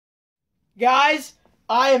Guys,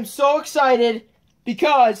 I am so excited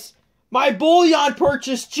because my bullion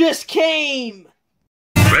purchase just came.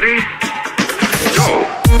 Ready? Go!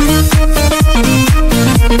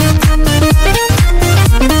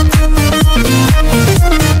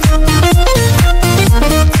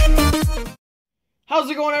 How's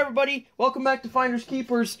it going, everybody? Welcome back to Finders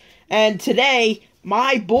Keepers. And today,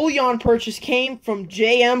 my bullion purchase came from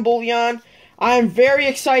JM Bullion. I am very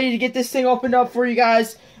excited to get this thing opened up for you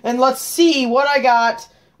guys. And let's see what I got.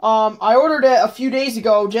 I ordered it a few days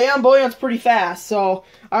ago. JM Bullion's pretty fast, so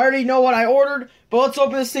I already know what I ordered. But let's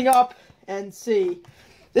open this thing up and see.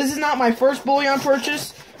 This is not my first bullion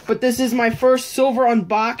purchase, but this is my first silver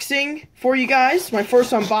unboxing for you guys. My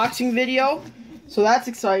first unboxing video. So that's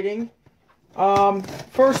exciting.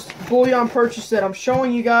 First bullion purchase that I'm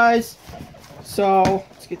showing you guys. So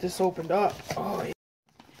let's get this opened up. Oh, yeah.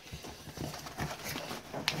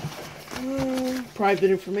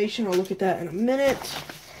 Private information, I'll look at that in a minute.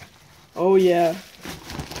 Oh yeah,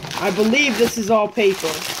 I believe this is all paper.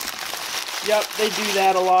 Yep, they do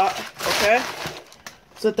that a lot. Okay,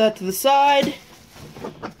 set that to the side,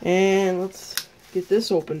 and let's get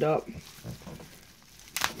this opened up.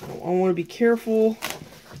 I want to be careful.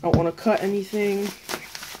 I don't want to cut anything.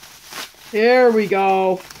 There we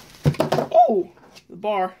go. Oh, the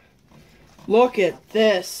bar. Look at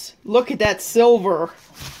this. Look at that silver.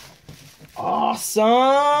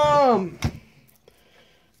 Awesome!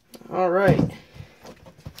 Alright.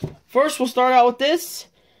 First, we'll start out with this.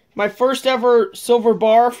 My first ever silver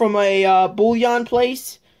bar from a bullion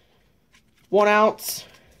place. 1 ounce.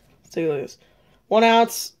 Let's take a look at this. 1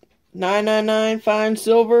 ounce, $9.99 fine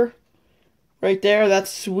silver. Right there,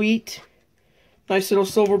 that's sweet. Nice little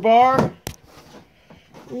silver bar.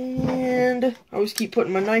 And I always keep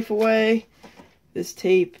putting my knife away. This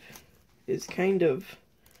tape is kind of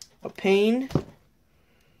a pain.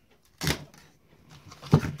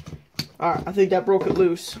 Alright, I think that broke it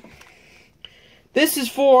loose. This is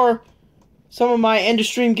for some of my end of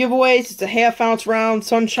stream giveaways. It's a 1/2 ounce round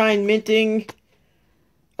sunshine minting.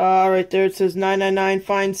 Right there it says $9.99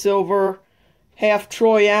 fine silver, 1/2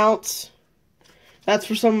 troy ounce. That's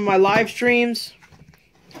for some of my live streams.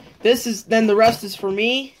 Then the rest is for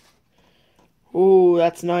me. Ooh,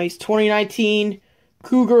 that's nice. 2019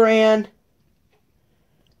 Cougaran.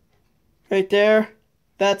 Right there.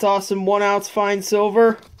 That's awesome. 1 ounce fine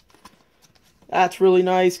silver. That's really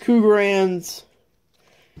nice. Cougarans.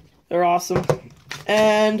 They're awesome.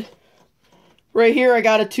 And right here I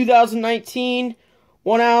got a 2019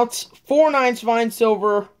 1 ounce 4/9 fine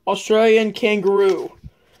silver Australian kangaroo,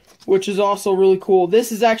 which is also really cool.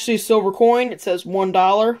 This is actually a silver coin. It says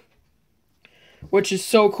 $1, which is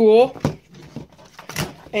so cool.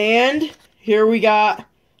 And here we got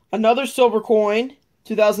another silver coin.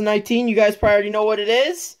 2019, you guys probably already know what it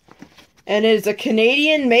is. And it is a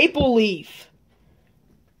Canadian maple leaf.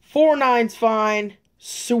 4/9 fine.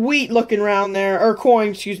 Sweet looking round there. Or coin,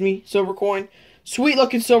 excuse me. Silver coin. Sweet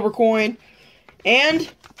looking silver coin. And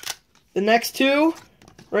the next two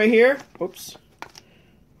right here. Whoops.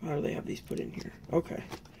 How do they have these put in here? Okay.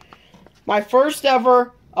 My first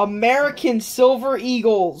ever American Silver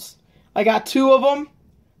Eagles. I got 2 of them.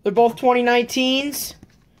 They're both 2019s.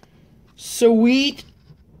 Sweet.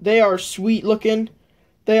 They are sweet looking.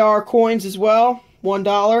 They are coins as well.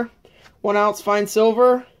 $1. 1 ounce fine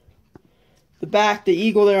silver. The back, the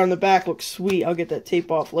eagle there on the back looks sweet. I'll get that tape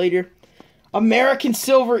off later. American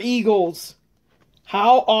Silver Eagles.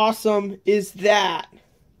 How awesome is that?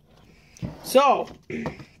 So,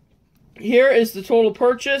 here is the total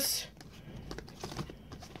purchase.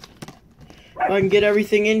 If I can get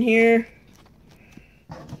everything in here.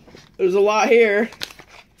 There's a lot here.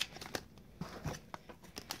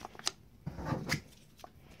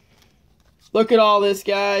 Look at all this,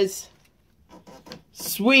 guys.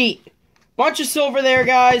 Sweet. Bunch of silver there,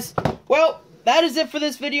 guys. Well, that is it for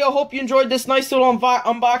this video. Hope you enjoyed this nice little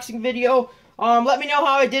unboxing video. Let me know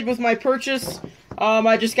how I did with my purchase.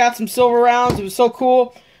 I just got some silver rounds. It was so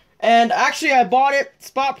cool. And actually, I bought it.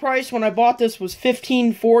 Spot price when I bought this was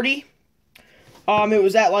 $15.40. It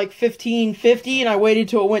was at like $15.50, and I waited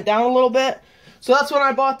till it went down a little bit. So that's when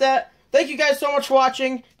I bought that. Thank you guys so much for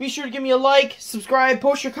watching. Be sure to give me a like, subscribe,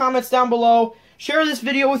 post your comments down below. Share this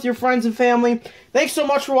video with your friends and family. Thanks so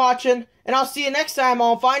much for watching, and I'll see you next time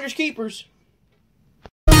on Finders Keepers.